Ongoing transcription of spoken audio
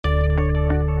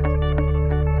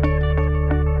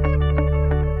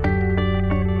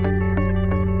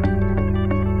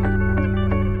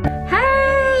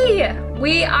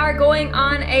We are going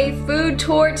on a food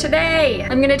tour today.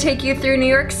 I'm gonna take you through New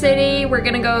York City. We're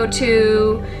gonna go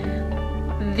to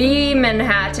the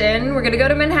Manhattan. We're gonna go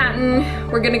to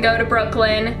Manhattan. We're gonna go to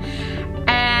Brooklyn.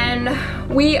 And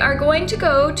we are going to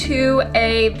go to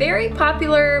a very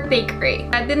popular bakery.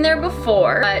 I've been there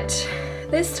before, but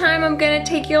this time I'm gonna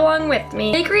take you along with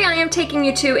me. The bakery I am taking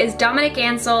you to is Dominique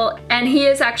Ansel, and he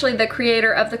is actually the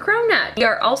creator of the cronut. We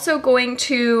are also going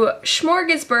to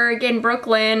Smorgasburg in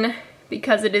Brooklyn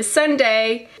because it is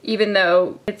Sunday, even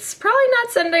though it's probably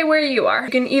not Sunday where you are. You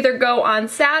can either go on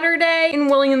Saturday in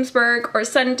Williamsburg or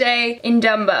Sunday in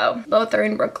Dumbo. Both are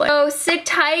in Brooklyn. So sit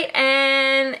tight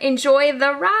and enjoy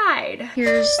the ride.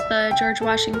 Here's the George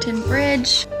Washington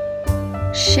Bridge.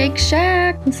 Shake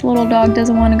Shack. This little dog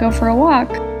doesn't want to go for a walk.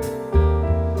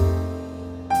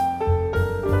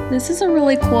 This is a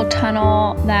really cool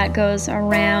tunnel that goes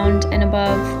around and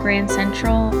above Grand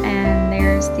Central, and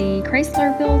there's the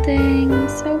Chrysler building.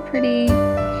 So pretty.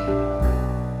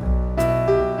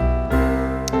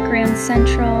 Grand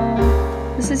Central.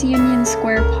 This is Union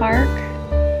Square Park.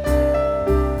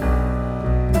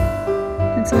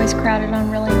 It's always crowded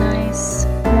on really nice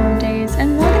warm days.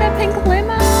 And look at that pink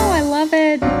limo. I love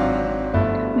it.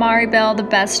 Maribel, the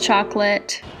best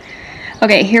chocolate.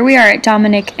 Okay, here we are at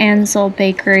Dominique Ansel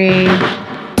Bakery.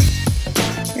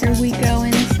 Here we go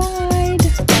inside.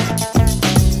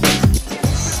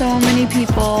 So many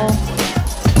people.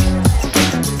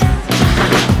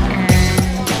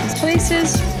 And this place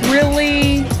is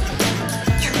really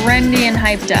trendy and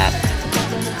hyped up.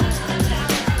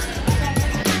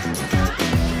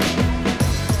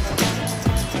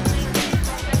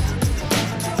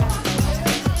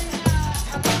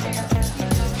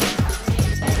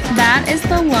 That is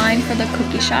the line for the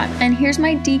cookie shop. And here's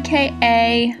my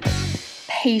DKA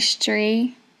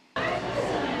pastry.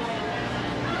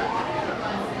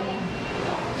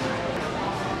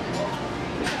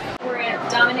 We're at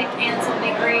Dominique Ansel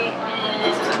Bakery and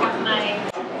I have my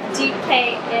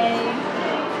DKA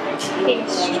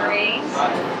pastry.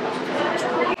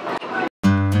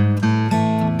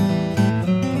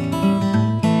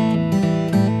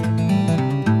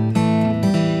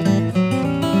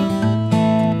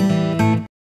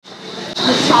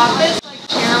 Top is like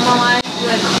caramelized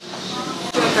with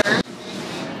sugar,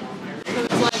 so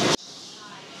it's like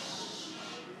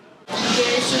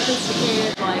very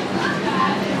sophisticated like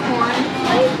corn,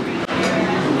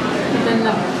 but then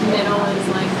the middle is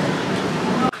like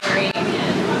very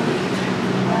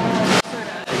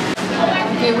sort of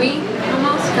gooey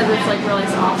almost because it's like really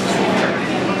soft.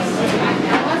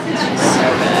 It's just so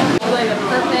good. It's like a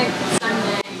perfect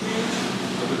Sunday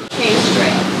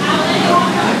pastry.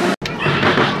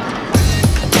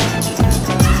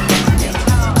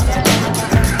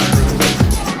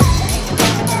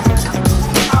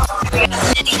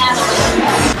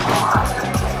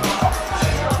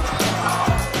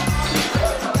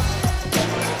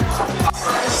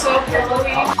 So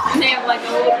pillowy, and they have like a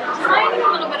tiny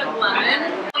little bit of lemon.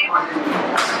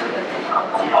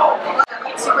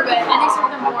 Super good, and they serve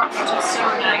them warm, which is so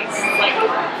nice. Like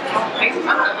right from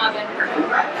the oven.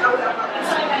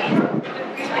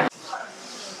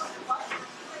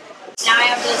 Now I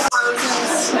have this frozen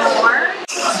s'more,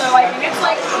 so I think it's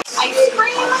like ice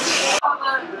cream.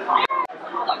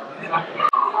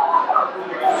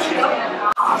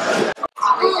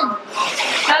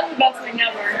 That's the best thing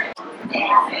ever.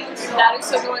 That is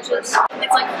so delicious.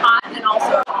 It's like hot and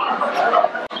also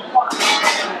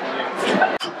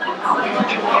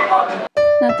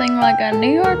nothing like a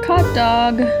New York hot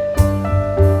dog.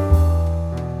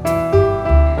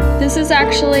 This is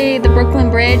actually the Brooklyn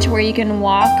Bridge where you can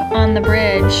walk on the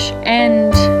bridge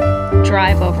and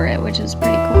drive over it, which is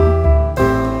pretty cool.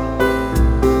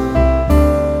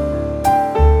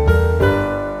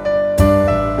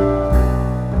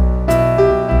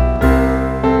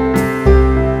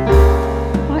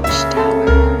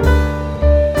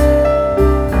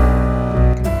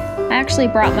 I actually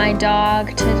brought my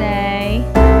dog today.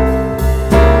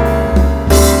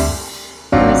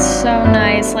 It was so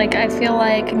nice. Like, I feel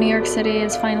like New York City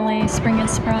is finally, spring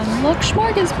has sprung. Look,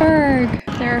 Smorgasburg!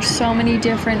 There are so many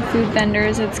different food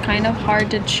vendors, it's kind of hard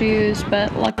to choose,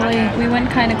 but luckily we went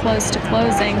kind of close to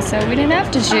closing, so we didn't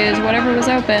have to choose. Whatever was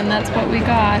open, that's what we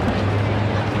got.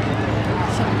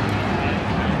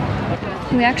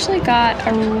 We actually got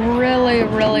a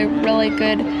really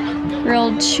good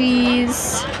grilled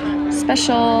cheese.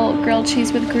 Special grilled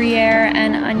cheese with Gruyere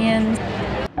and onions.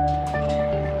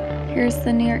 Here's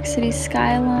the New York City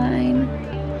skyline,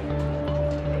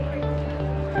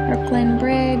 Brooklyn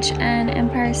Bridge, and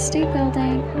Empire State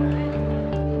Building.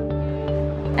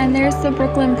 And there's the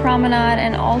Brooklyn Promenade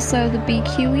and also the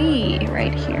BQE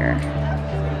right here.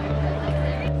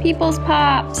 People's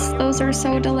Pops, those are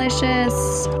so delicious.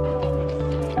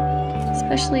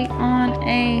 Especially on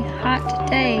a hot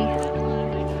day.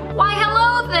 Why,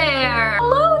 hello there!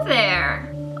 Hello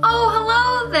there! Oh,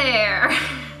 hello there!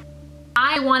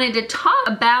 I wanted to talk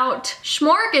about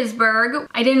Smorgasburg.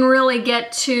 I didn't really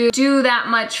get to do that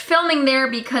much filming there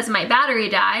because my battery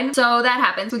died. So that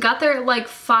happens. We got there at like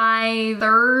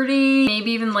 5:30,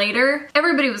 maybe even later.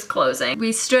 Everybody was closing.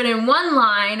 We stood in one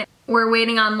line. We're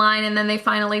waiting online and then they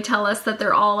finally tell us that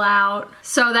they're all out.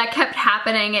 So that kept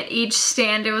happening at each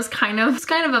stand. It was kind of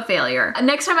a failure.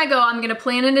 Next time I go, I'm gonna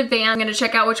plan in advance. I'm gonna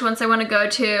check out which ones I wanna go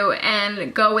to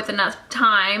and go with enough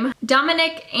time.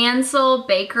 Dominique Ansel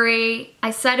Bakery,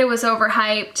 I said it was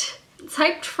overhyped. It's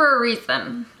hyped for a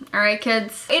reason, all right,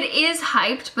 kids? It is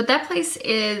hyped, but that place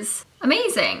is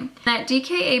amazing. That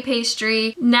DKA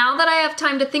pastry, now that I have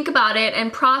time to think about it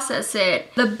and process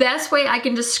it, the best way I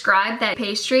can describe that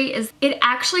pastry is it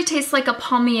actually tastes like a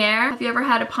palmier. Have you ever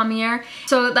had a palmier?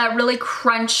 So that really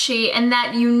crunchy and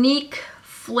that unique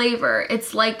flavor.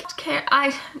 It's like,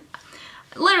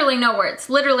 literally no words,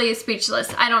 literally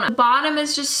speechless. I don't know. The bottom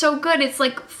is just so good. It's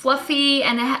like fluffy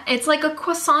and it's like a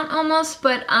croissant almost,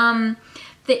 but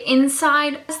the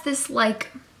inside has this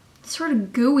like sort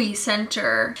of gooey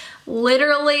center.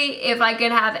 Literally, if I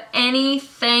could have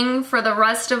anything for the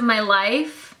rest of my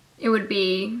life, it would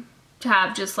be to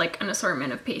have just like an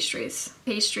assortment of pastries.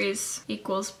 Pastries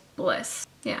equals bliss.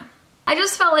 Yeah. I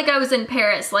just felt like I was in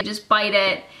Paris, like just bite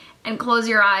it and close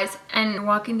your eyes and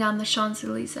walking down the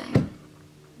Champs-Elysees.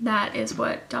 That is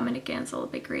what Dominique Ansel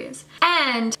Bakery is.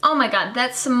 And, oh my God,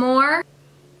 that s'more,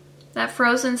 that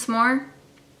frozen s'more.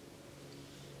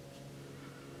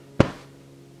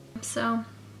 So,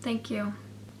 thank you.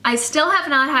 I still have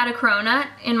not had a cronut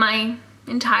in my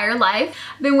entire life.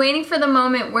 I've been waiting for the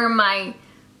moment where my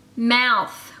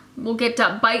mouth will get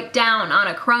to bite down on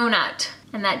a cronut.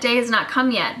 And that day has not come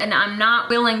yet. And I'm not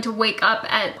willing to wake up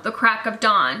at the crack of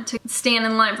dawn to stand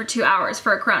in line for 2 hours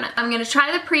for a cronut. I'm gonna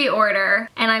try the pre-order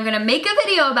and I'm gonna make a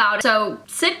video about it. So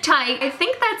sit tight. I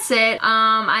think that's it.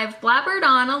 I've blabbered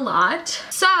on a lot.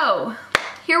 So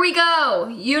here we go.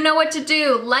 You know what to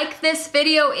do. Like this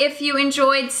video if you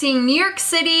enjoyed seeing New York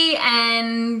City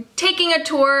and taking a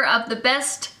tour of the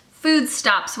best food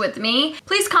stops with me.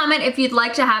 Please comment if you'd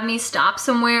like to have me stop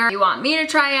somewhere you want me to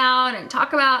try out and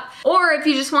talk about, or if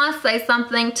you just want to say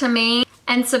something to me,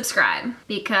 and subscribe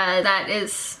because that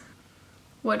is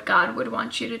what God would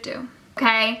want you to do,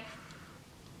 okay?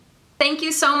 Thank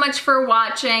you so much for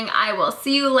watching. I will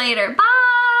see you later. Bye!